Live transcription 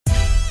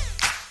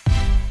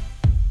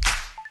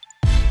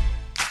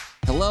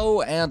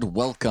Hello and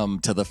welcome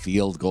to the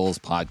Field Goals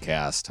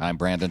Podcast. I'm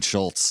Brandon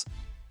Schultz.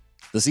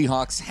 The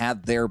Seahawks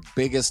had their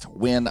biggest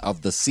win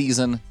of the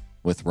season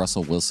with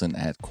Russell Wilson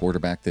at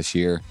quarterback this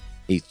year.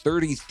 A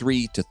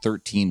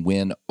 33-13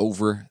 win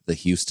over the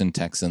Houston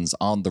Texans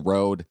on the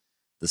road.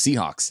 The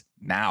Seahawks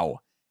now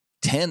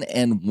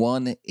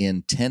 10-1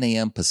 in 10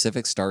 a.m.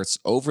 Pacific starts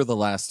over the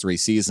last 3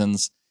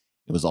 seasons.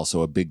 It was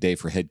also a big day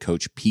for head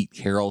coach Pete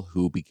Carroll,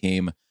 who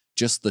became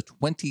just the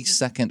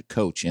 22nd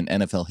coach in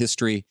NFL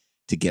history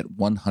to get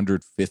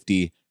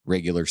 150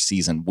 regular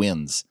season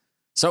wins.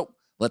 So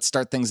let's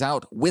start things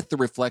out with the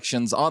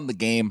reflections on the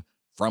game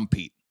from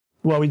Pete.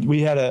 Well,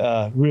 we had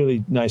a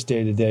really nice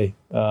day today.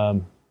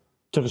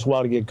 Took us a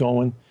while to get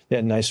going. They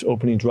had a nice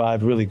opening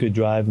drive, really good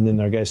drive, and then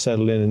our guys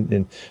settled in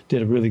and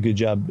did a really good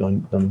job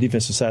on the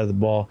defensive side of the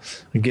ball.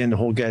 Again, the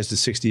whole guys to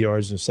 60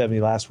 yards and 70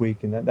 last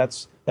week, and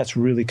that's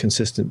really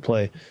consistent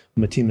play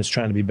from a team that's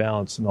trying to be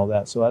balanced and all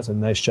that. So that's a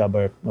nice job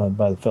by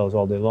the fellas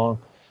all day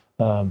long.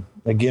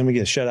 Again, we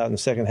get a shutout in the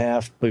second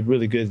half, but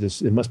really good.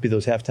 It must be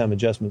those halftime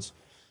adjustments,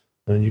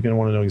 and you're going to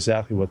want to know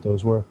exactly what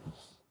those were.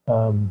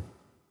 I'm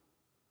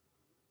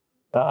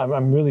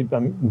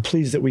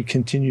pleased that we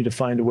continue to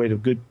find a way to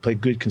play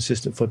good,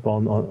 consistent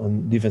football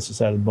on the defensive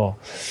side of the ball.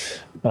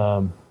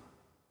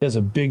 It was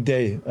a big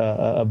day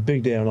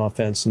on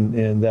offense,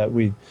 and that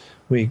we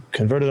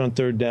converted on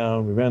third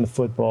down. We ran the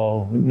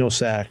football, no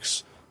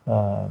sacks.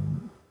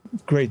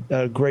 Great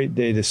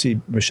day to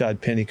see Rashad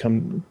Penny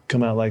come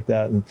out like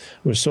that, and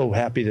we're so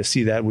happy to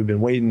see that. We've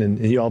been waiting, and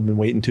you all been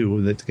waiting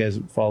too, that the guys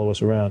follow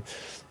us around,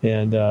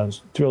 and I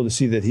was thrilled to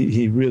see that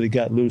he really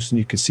got loose, and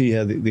you could see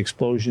how the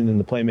explosion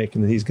and the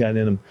playmaking that he's got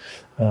in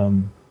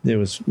him. It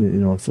was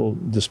a full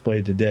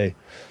display today.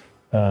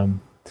 Those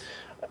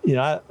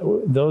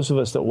of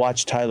us that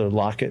watch Tyler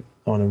Lockett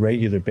on a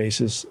regular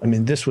basis, I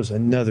mean, this was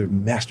another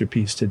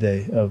masterpiece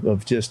today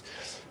of just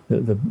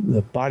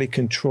the body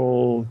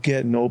control,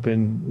 getting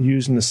open,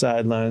 using the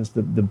sidelines,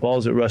 the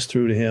balls that rush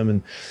through to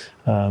him,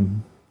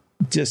 and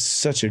just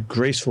such a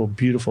graceful,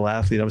 beautiful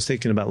athlete. I was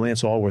thinking about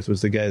Lance Allworth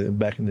was the guy that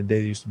back in the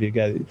day used to be a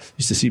guy that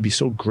used to see be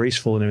so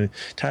graceful and everything.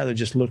 Tyler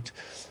just looked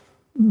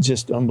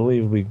just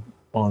unbelievably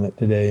on it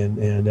today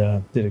and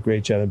did a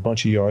great job, a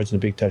bunch of yards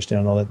and a big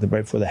touchdown and all that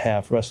right before the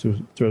half. Russ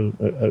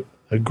threw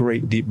a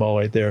great deep ball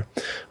right there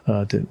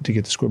to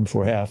get the score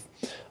before half.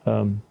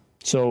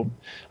 So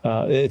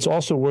it's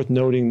also worth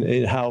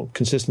noting how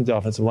consistent the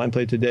offensive line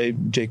played today.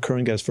 Jake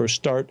Curran got his first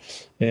start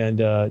and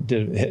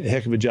did a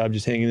heck of a job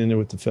just hanging in there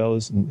with the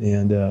fellas,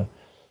 and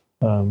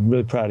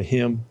really proud of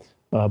him.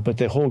 But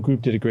the whole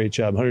group did a great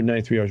job.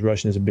 193 yards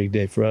rushing is a big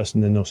day for us,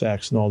 and then no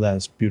sacks and all that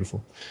is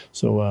beautiful.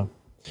 So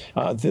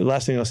the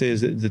last thing I'll say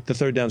is that the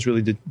third downs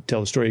really did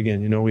tell the story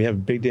again. We have a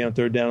big day on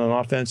third down on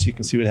offense. You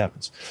can see what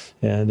happens.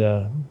 And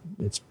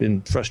it's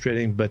been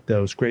frustrating, but it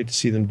was great to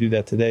see them do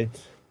that today.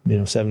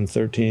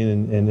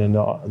 7-13, and then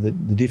the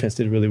defense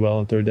did really well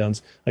on third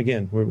downs.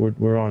 Again,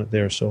 we're on it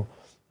there, so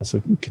that's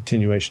a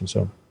continuation.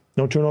 So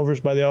no turnovers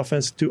by the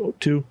offense.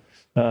 Two.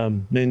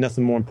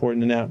 Nothing more important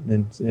than that,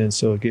 and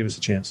so it gave us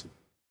a chance.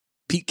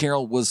 Pete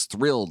Carroll was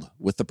thrilled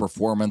with the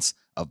performance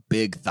of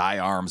Big Thigh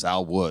Arms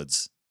Al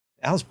Woods.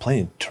 Al's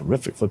playing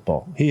terrific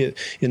football. He,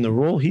 in the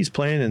role he's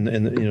playing,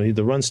 and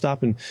the run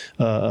stopping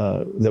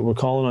that we're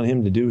calling on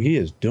him to do, he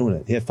is doing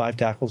it. He had 5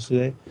 tackles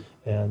today,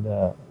 and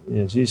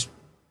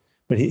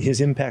But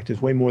his impact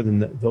is way more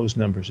than those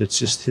numbers. It's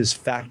just his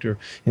factor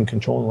in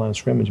controlling the line of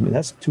scrimmage. I mean,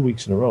 that's 2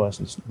 weeks in a row.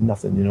 That's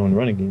nothing, in the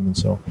running game. And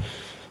so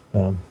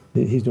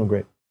he's doing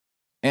great.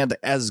 And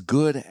as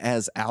good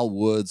as Al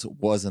Woods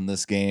was in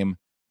this game,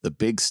 the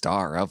big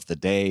star of the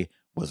day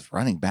was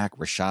running back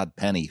Rashad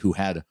Penny, who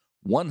had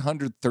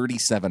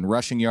 137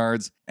 rushing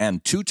yards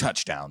and 2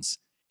 touchdowns.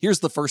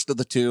 Here's the first of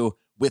the 2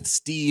 with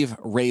Steve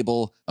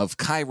Rabel of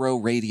Cairo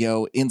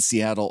Radio in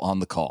Seattle on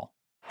the call.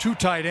 2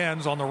 tight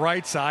ends on the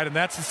right side, and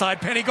that's the side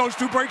Penny goes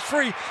to, breaks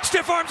free,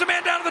 stiff arms a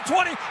man down to the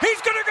 20.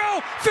 He's going to go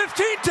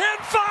 15, 10,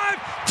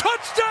 5,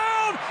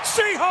 touchdown,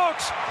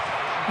 Seahawks.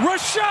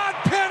 Rashad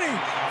Penny,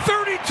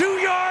 32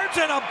 yards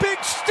and a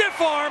big stiff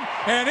arm,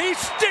 and he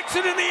sticks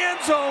it in the end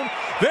zone.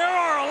 There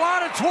are a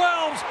lot of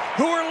 12s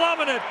who are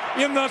loving it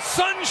in the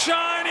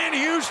sunshine in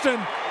Houston,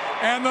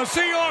 and the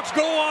Seahawks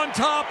go on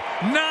top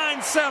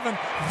 9-7.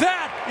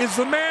 That is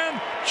the man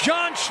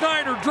John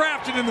Schneider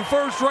drafted in the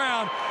first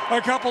round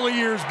a couple of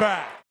years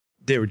back.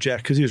 They were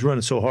jacked because he was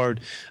running so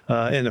hard,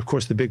 and of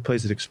course the big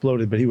plays that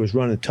exploded, but he was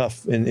running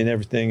tough in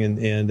everything,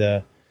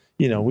 and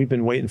we've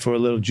been waiting for a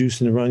little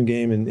juice in the run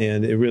game, and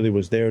it really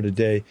was there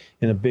today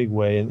in a big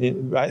way.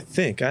 And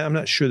I'm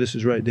not sure this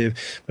is right, Dave,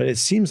 but it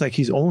seems like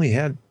he's only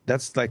had,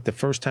 that's like the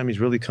first time he's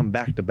really come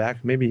back to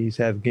back. Maybe he's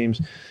had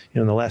games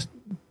in the last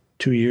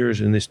 2 years,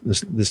 and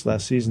this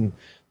last season,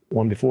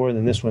 one before, and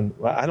then this one.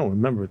 I don't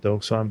remember it though,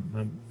 so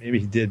maybe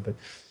he did, but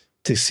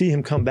to see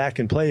him come back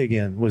and play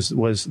again was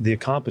the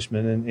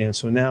accomplishment, and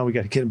so now we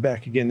got to get him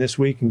back again this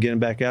week and get him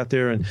back out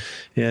there,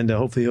 and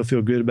hopefully he'll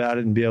feel good about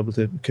it and be able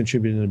to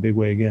contribute in a big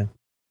way again.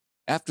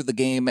 After the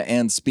game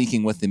and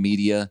speaking with the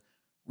media,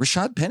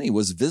 Rashad Penny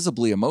was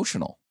visibly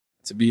emotional.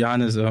 To be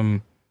honest,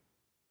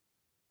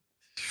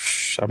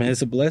 I mean,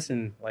 it's a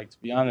blessing, like, to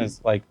be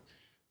honest, like,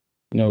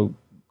 you know,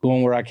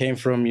 going where I came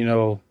from, you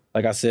know,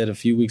 like I said a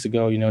few weeks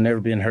ago, you know, never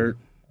been hurt.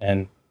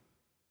 And,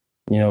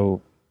 you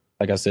know,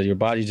 like I said, your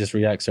body just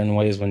reacts certain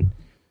ways when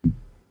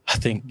I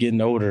think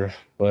getting older.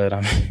 But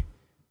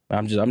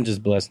I'm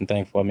just blessed and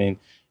thankful. I mean,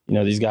 you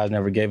know, these guys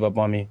never gave up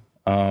on me.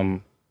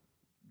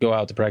 Go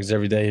out to practice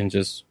every day and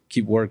just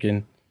keep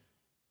working.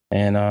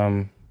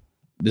 And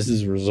this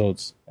is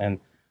results. And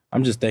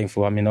I'm just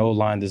thankful. I mean, the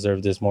O-line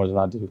deserved this more than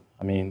I do.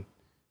 I mean,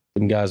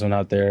 them guys went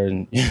out there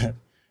and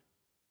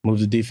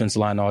moved the defense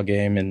line all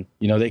game, and,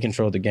 you know, they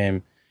controlled the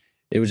game.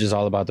 It was just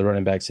all about the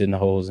running backs hitting the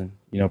holes and,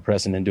 you know,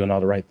 pressing and doing all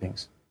the right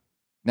things.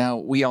 Now,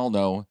 we all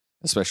know,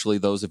 especially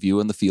those of you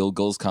in the field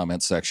goals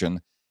comment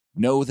section,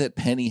 know that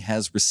Penny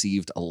has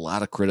received a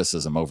lot of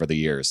criticism over the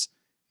years.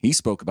 He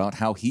spoke about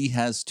how he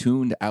has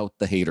tuned out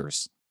the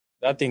haters.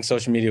 I think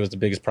social media was the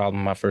biggest problem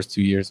in my first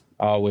 2 years.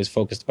 I always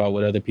focused about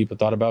what other people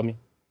thought about me.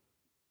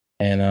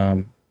 And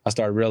I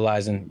started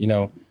realizing, you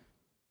know,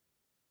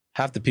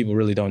 half the people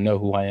really don't know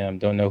who I am,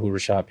 don't know who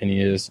Rashad Penny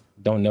is,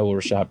 don't know what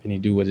Rashad Penny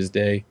do with his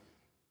day,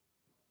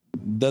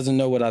 doesn't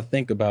know what I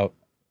think about.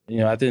 You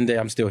know, at the end of the day,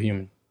 I'm still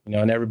human. You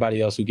know, and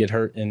everybody else who get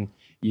hurt and,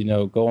 you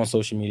know, go on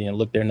social media and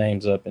look their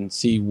names up and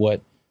see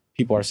what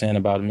people are saying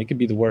about them. It could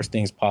be the worst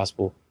things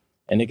possible,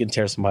 and it can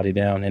tear somebody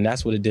down. And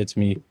that's what it did to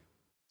me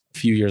a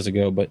few years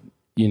ago. But,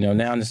 you know,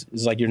 now it's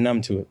like you're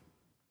numb to it.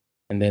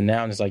 And then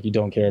now it's like you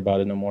don't care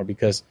about it no more,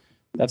 because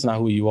that's not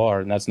who you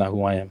are and that's not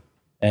who I am.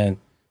 And,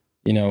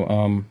 you know,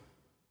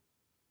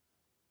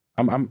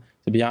 I'm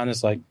to be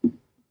honest, like,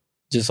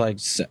 just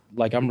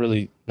like I'm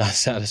really not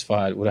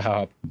satisfied with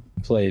how I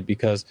played,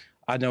 because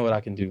I know what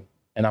I can do.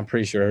 And I'm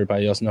pretty sure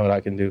everybody else know what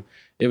I can do.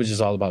 It was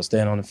just all about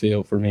staying on the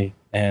field for me.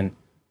 And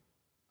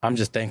I'm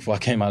just thankful I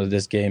came out of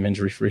this game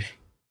injury-free.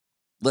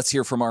 Let's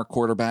hear from our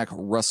quarterback,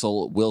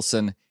 Russell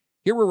Wilson.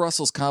 Here were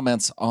Russell's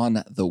comments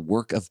on the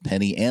work of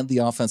Penny and the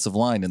offensive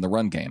line in the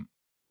run game.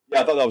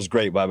 Yeah, I thought that was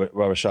great by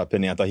Rashad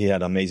Penny. I thought he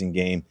had an amazing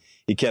game.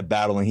 He kept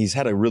battling. He's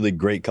had a really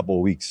great couple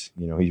of weeks.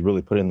 You know, he's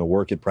really put in the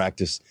work at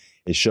practice.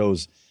 It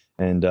shows.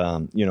 And,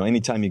 you know,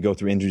 anytime you go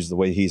through injuries the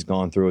way he's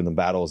gone through and the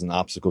battles and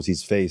obstacles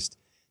he's faced,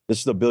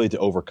 this ability to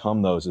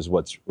overcome those is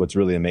what's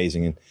really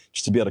amazing. And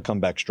just to be able to come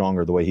back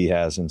stronger the way he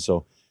has. And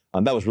so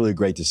that was really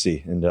great to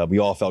see. And we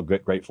all felt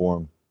great for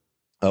him.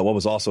 What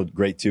was also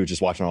great, too,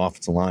 just watching our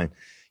offensive line,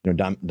 you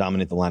know,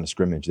 dominate the line of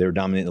scrimmage. They were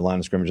dominating the line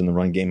of scrimmage in the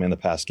run game and the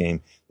pass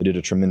game. They did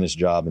a tremendous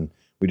job, and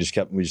we just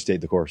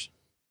stayed the course.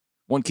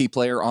 One key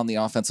player on the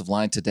offensive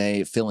line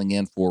today, filling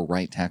in for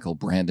right tackle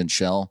Brandon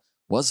Shell,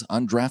 was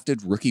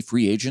undrafted rookie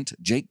free agent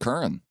Jake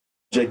Curran.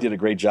 Jake did a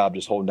great job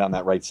just holding down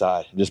that right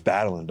side, just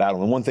battling.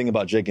 And one thing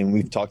about Jake, and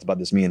we've talked about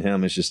this, me and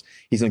him, is just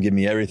he's going to give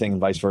me everything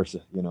and vice versa.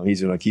 You know, he's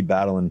going to keep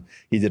battling.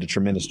 He did a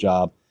tremendous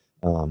job.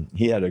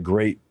 He had a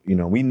great, you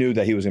know, we knew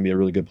that he was going to be a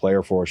really good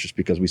player for us just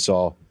because we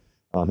saw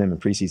him in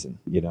preseason,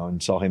 you know,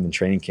 and saw him in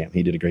training camp.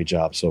 He did a great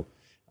job. So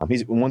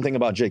he's one thing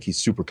about Jake, he's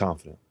super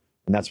confident.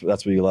 And that's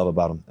what you love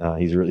about him.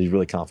 He's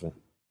really confident.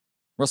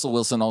 Russell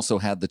Wilson also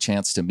had the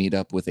chance to meet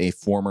up with a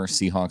former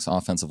Seahawks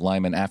offensive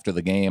lineman after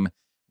the game,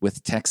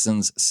 with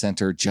Texans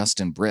center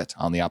Justin Britt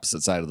on the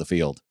opposite side of the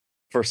field.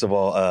 First of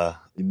all,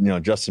 you know,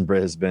 Justin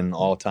Britt has been an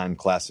all-time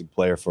classic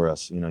player for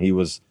us. You know, he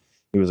was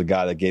a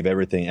guy that gave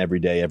everything every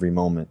day, every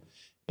moment.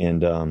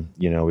 And,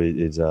 you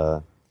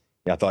know,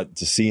 I thought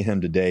to see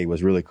him today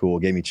was really cool.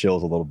 It gave me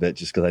chills a little bit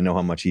just because I know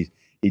how much he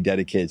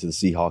dedicated to the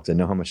Seahawks. I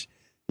know how much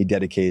he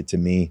dedicated to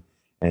me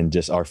and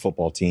just our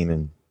football team.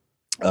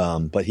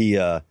 And but he's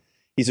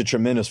a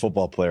tremendous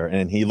football player,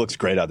 and he looks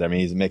great out there. I mean,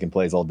 he's making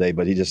plays all day,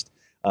 but he just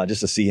to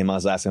see him, I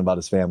was asking about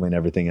his family and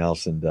everything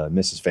else, and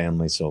miss his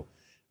family. So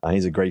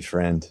he's a great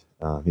friend.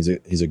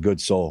 He's a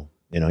good soul.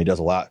 You know, he does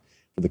a lot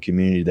for the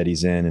community that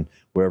he's in and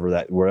wherever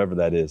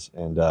that is.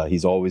 And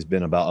he's always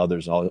been about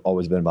others,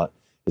 always been about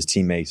his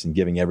teammates and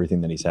giving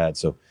everything that he's had.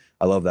 So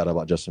I love that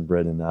about Justin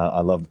Britt, and I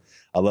love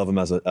him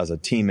as a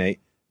teammate.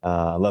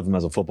 I love him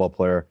as a football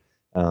player,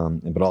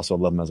 but also I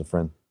love him as a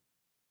friend.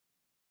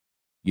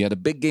 You had a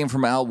big game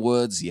from Al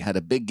Woods. You had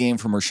a big game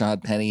from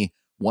Rashad Penny.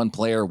 One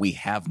player we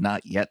have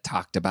not yet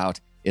talked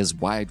about is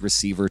wide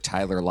receiver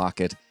Tyler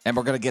Lockett, and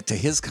we're going to get to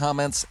his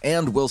comments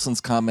and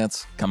Wilson's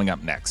comments coming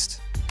up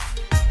next.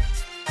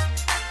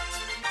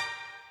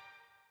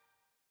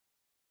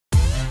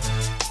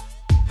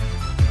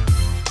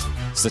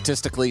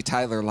 Statistically,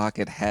 Tyler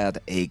Lockett had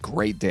a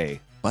great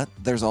day, but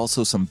there's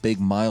also some big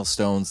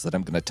milestones that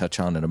I'm going to touch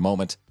on in a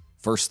moment.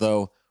 First,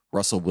 though,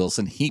 Russell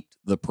Wilson heaped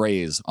the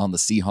praise on the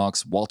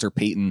Seahawks' Walter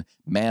Payton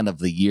Man of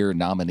the Year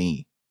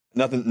nominee.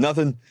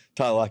 Nothing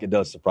Tyler Lockett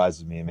does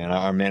surprises me, man.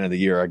 Our Man of the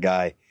Year, our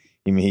guy,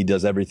 I mean, he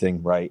does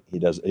everything right.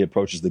 He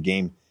approaches the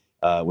game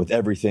with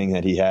everything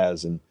that he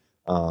has, and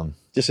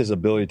just his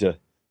ability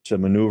to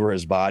maneuver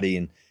his body.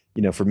 And,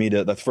 you know, for me,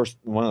 one of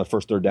the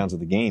first third downs of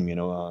the game, you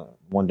know,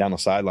 one down the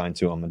sideline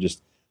to him and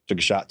just took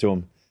a shot to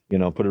him, you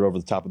know, put it over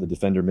the top of the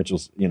defender,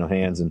 Mitchell's, you know,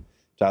 hands, and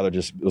Tyler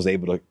just was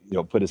able to, you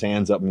know, put his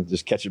hands up and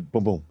just catch it,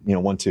 boom, boom, you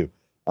know, 1-2.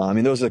 I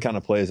mean, those are the kind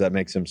of plays that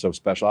makes him so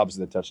special.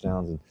 Obviously, the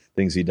touchdowns and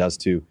things he does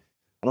too.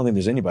 I don't think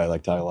there's anybody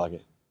like Tyler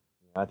Lockett.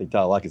 I think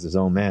Tyler Lockett's his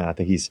own man. I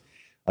think he's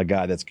a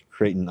guy that's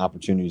creating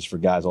opportunities for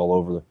guys all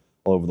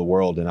over the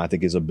world. And I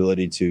think his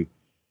ability to,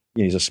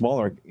 he's a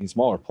smaller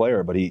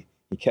player, but he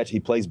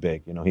plays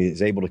big.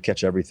 He's able to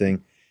catch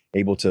everything,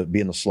 able to be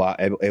in the slot,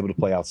 able to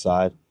play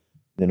outside.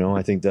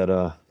 I think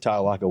that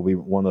Tyler Lockett will be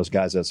one of those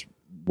guys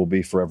will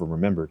be forever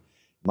remembered.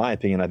 In my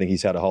opinion, I think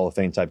he's had a Hall of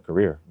Fame type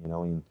career,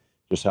 and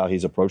just how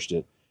he's approached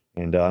it.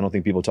 And I don't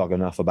think people talk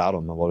enough about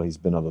him and what he's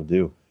been able to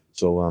do.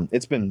 So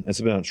it's been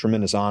a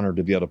tremendous honor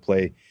to be able to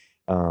play,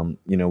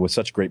 with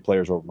such great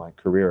players over my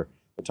career.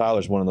 But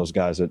Tyler's one of those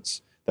guys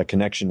that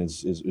connection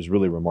is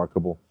really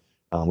remarkable.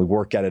 We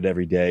work at it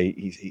every day.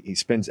 He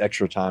spends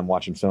extra time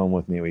watching film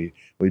with me.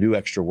 We do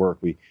extra work.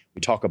 We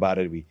talk about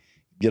it. We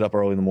get up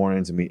early in the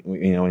mornings, and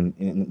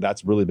and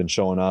that's really been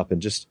showing up.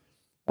 And just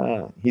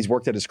he's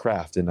worked at his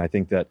craft. And I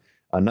think that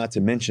not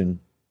to mention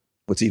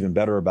what's even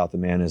better about the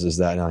man is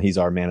that he's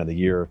our man of the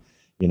year.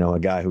 A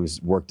guy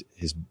who's worked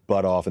his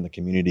butt off in the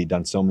community,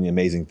 done so many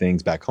amazing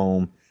things back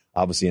home,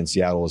 obviously in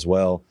Seattle as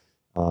well.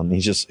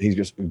 He's just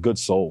a good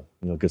soul,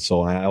 good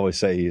soul. And I always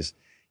say you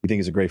think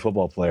he's a great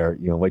football player,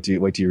 wait till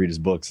you read his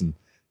books and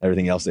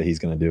everything else that he's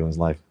going to do in his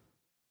life.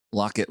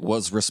 Lockett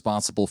was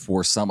responsible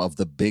for some of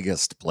the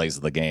biggest plays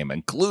of the game,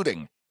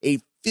 including a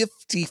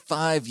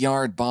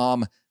 55-yard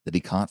bomb that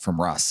he caught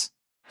from Russ.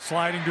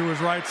 Sliding to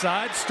his right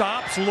side,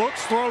 stops,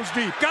 looks, throws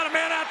deep. Got a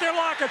man out there,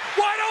 Lockett,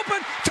 wide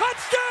open,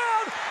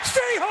 touchdown,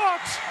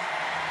 Seahawks!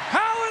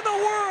 How in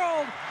the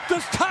world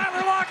does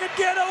Tyler Lockett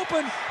get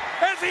open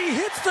as he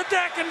hits the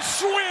deck and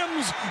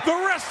swims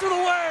the rest of the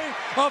way?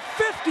 A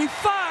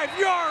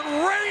 55-yard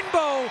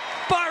rainbow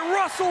by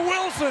Russell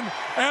Wilson,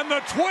 and the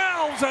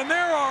 12s, and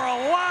there are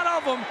a lot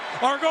of them,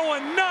 are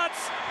going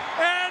nuts.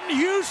 And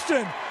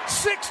Houston,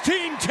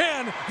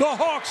 16-10, the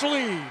Hawks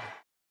lead.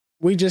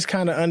 We just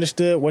kind of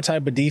understood what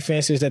type of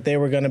defenses that they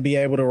were going to be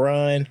able to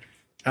run.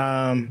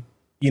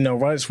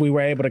 Once we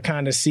were able to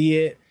kind of see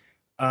it,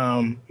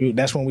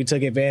 that's when we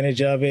took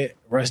advantage of it.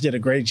 Russ did a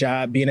great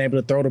job being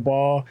able to throw the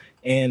ball.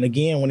 And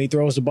again, when he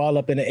throws the ball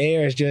up in the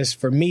air, it's just,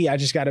 for me, I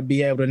just got to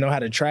be able to know how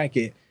to track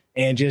it,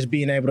 and just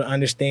being able to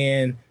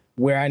understand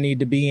where I need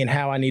to be and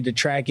how I need to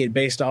track it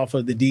based off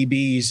of the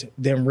DBs,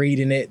 them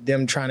reading it,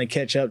 them trying to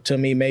catch up to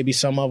me. Maybe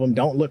some of them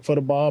don't look for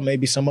the ball.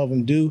 Maybe some of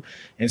them do.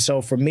 And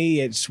so for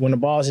me, it's when the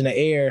ball's in the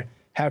air,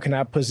 how can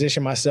I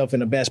position myself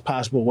in the best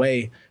possible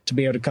way to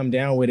be able to come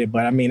down with it?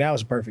 But, that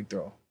was a perfect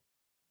throw.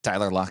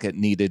 Tyler Lockett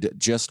needed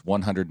just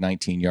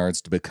 119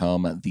 yards to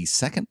become the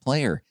second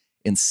player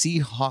in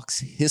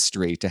Seahawks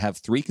history to have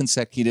 3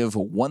 consecutive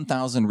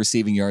 1,000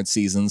 receiving yard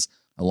seasons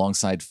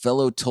alongside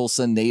fellow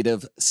Tulsa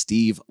native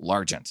Steve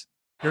Largent.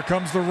 Here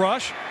comes the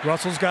rush.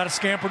 Russell's got a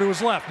scamper to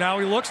his left. Now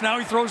he looks. Now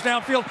he throws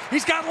downfield.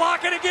 He's got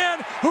Lockett again,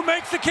 who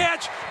makes the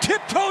catch.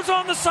 Tiptoes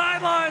on the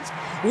sidelines.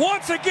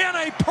 Once again,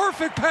 a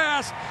perfect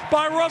pass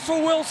by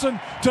Russell Wilson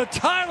to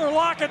Tyler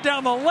Lockett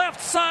down the left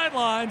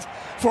sidelines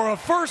for a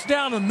first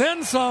down and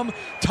then some.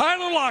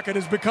 Tyler Lockett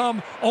has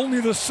become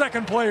only the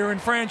second player in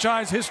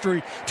franchise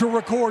history to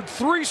record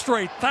 3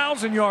 straight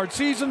 1,000-yard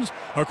seasons.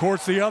 Of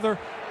course, the other,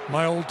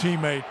 my old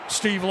teammate,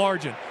 Steve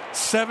Largent.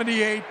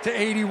 78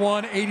 to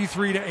 81,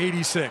 83 to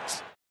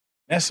 86.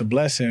 That's a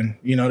blessing,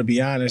 to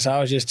be honest. I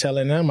was just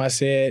telling them, I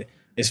said,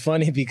 it's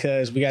funny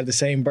because we got the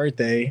same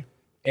birthday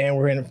and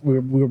we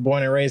were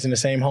born and raised in the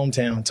same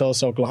hometown,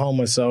 Tulsa,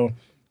 Oklahoma. So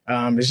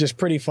it's just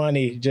pretty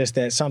funny just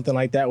that something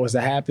like that was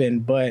to happen.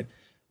 But,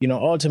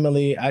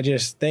 ultimately, I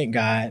just thank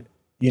God,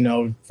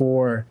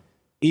 for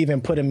even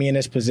putting me in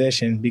this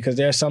position, because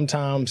there's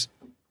sometimes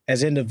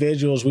as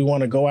individuals, we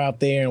want to go out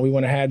there and we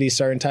want to have these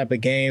certain type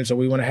of games, or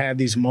we want to have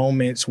these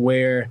moments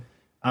where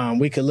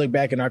we could look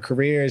back in our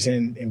careers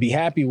and be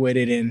happy with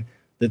it. And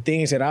the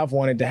things that I've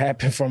wanted to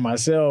happen for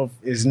myself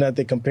is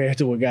nothing compared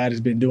to what God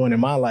has been doing in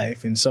my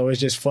life. And so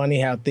it's just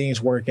funny how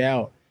things work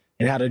out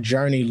and how the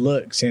journey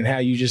looks, and how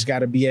you just got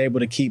to be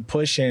able to keep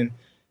pushing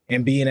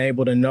and being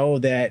able to know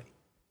that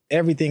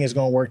everything is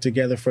going to work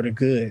together for the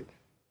good.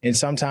 And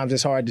sometimes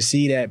it's hard to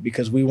see that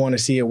because we want to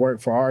see it work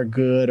for our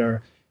good,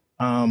 or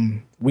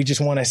we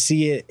just want to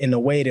see it in the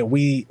way that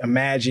we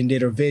imagined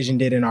it or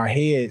visioned it in our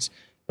heads.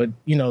 But,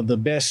 the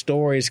best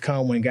stories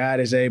come when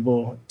God is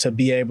able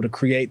to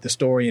create the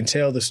story and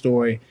tell the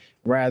story,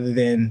 rather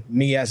than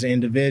me as an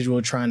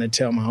individual trying to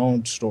tell my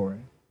own story.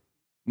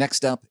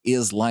 Next up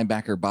is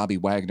linebacker Bobby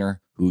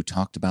Wagner, who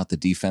talked about the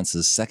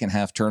defense's second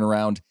half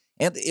turnaround.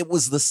 And it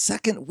was the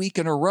second week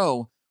in a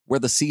row where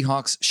the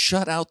Seahawks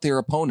shut out their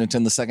opponent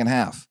in the second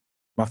half.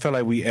 I felt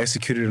like we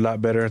executed a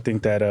lot better. I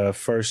think that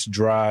first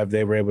drive,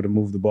 they were able to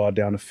move the ball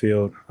down the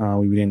field.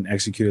 We didn't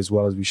execute as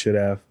well as we should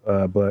have.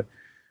 But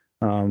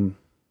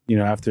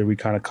after we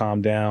kind of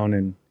calmed down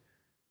and,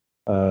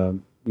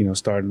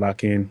 started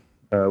locking,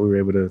 we were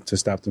able to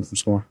stop them from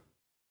scoring.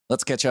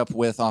 Let's catch up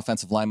with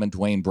offensive lineman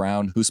Dwayne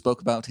Brown, who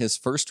spoke about his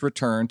first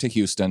return to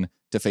Houston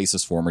to face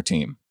his former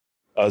team.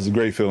 It was a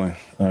great feeling.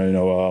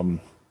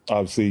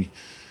 Obviously,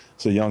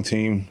 it's a young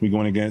team we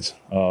going against.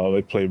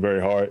 They play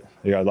very hard.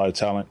 They got a lot of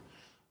talent.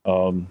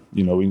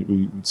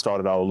 We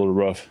started out a little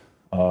rough,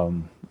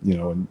 and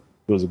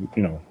was a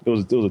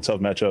tough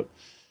matchup.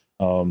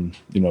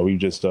 We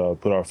just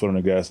put our foot on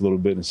the gas a little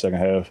bit in the second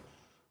half.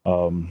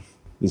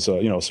 It's a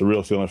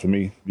surreal feeling for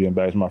me being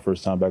back. It's my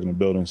first time back in the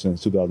building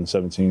since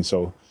 2017.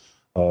 So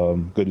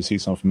good to see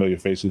some familiar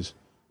faces,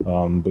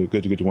 but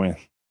good to get the win.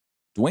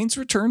 Dwayne's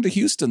return to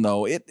Houston,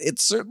 though, it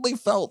certainly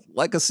felt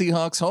like a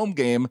Seahawks home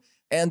game,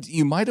 and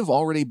you might have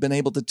already been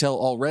able to tell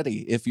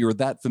already if you're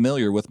that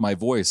familiar with my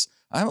voice.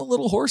 I'm a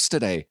little hoarse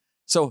today.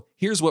 So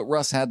here's what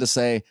Russ had to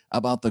say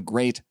about the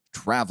great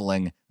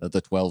traveling that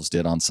the 12s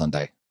did on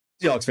Sunday.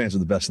 Seahawks fans are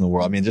the best in the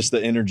world. I mean, just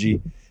the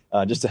energy,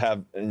 just to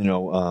have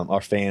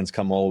our fans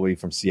come all the way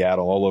from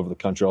Seattle, all over the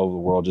country, all over the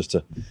world, just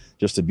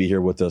to be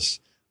here with us.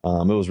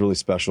 It was really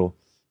special.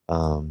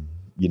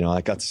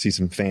 I got to see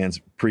some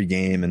fans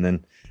pregame, and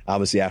then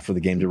obviously after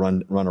the game to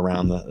run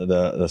around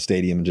the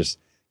stadium and just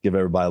give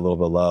everybody a little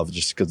bit of love,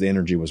 just because the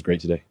energy was great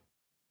today.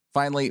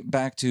 Finally,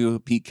 back to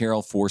Pete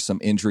Carroll for some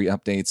injury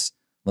updates.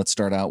 Let's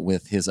start out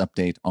with his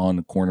update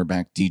on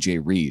cornerback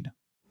DJ Reed.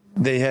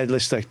 They had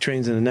like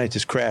trains in the night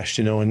just crashed,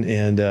 and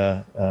he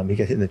got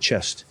hit in the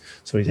chest.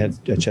 So he had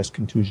a chest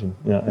contusion.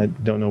 I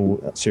don't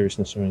know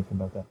seriousness or anything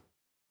about that.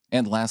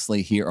 And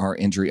lastly, here are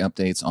injury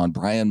updates on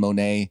Brian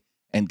Monet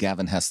and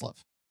Gavin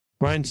Heslov.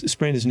 Brian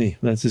sprained his knee.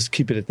 Let's just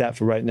keep it at that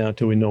for right now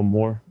until we know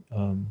more.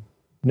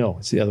 No,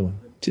 it's the other one.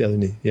 It's the other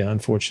knee. Yeah,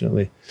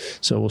 unfortunately.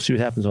 So we'll see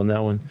what happens on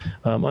that one.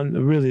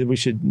 Really, we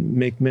should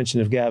make mention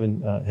of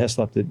Gavin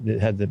Heslov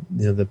that had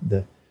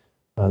the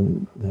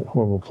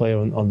horrible play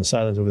on the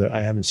sidelines over there.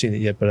 I haven't seen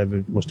it yet, but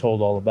I was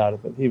told all about it.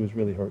 But he was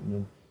really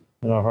hurting,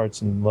 and our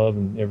hearts and love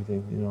and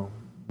everything,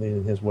 made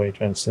it his way,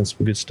 trying to send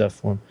some good stuff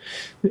for him.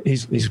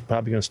 He's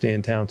probably going to stay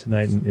in town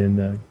tonight,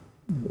 and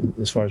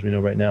as far as we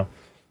know right now.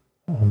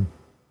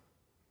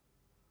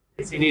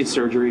 Does he need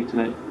surgery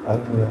tonight? I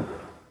don't know.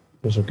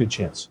 There's a good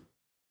chance.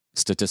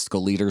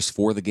 Statistical leaders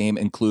for the game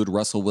include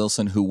Russell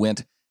Wilson, who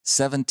went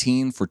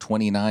 17 for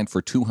 29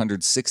 for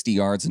 260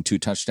 yards and 2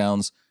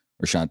 touchdowns.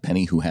 Rashad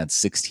Penny, who had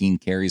 16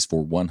 carries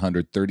for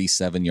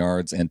 137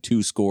 yards and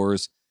 2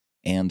 scores.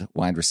 And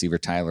wide receiver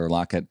Tyler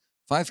Lockett,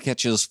 5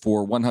 catches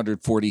for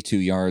 142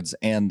 yards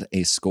and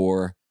a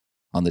score.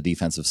 On the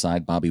defensive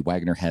side, Bobby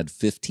Wagner had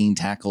 15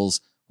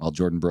 tackles, while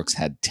Jordan Brooks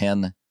had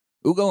 10.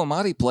 Ugo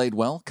Amadi played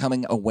well,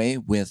 coming away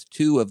with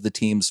 2 of the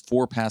team's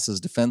 4 passes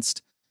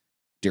defensed.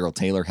 Darrell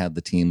Taylor had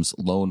the team's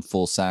lone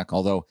full sack,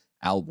 although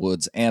Al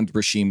Woods and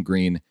Rasheem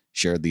Green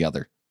shared the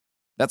other.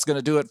 That's going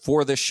to do it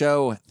for this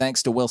show.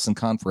 Thanks to Wilson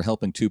Conn for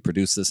helping to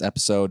produce this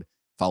episode.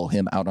 Follow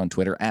him out on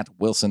Twitter at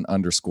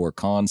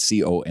Wilson_Conn,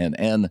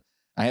 C-O-N-N.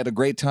 I had a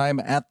great time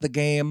at the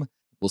game.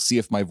 We'll see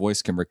if my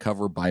voice can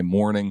recover by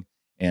morning,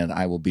 and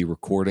I will be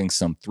recording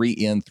some 3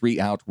 in, 3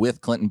 out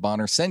with Clinton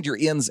Bonner. Send your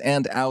ins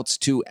and outs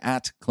to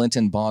at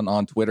Clinton Bon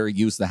on Twitter.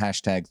 Use the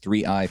hashtag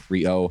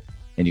 3i30,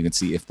 and you can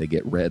see if they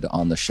get read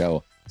on the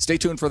show. Stay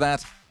tuned for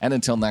that, and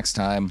until next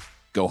time,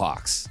 go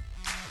Hawks.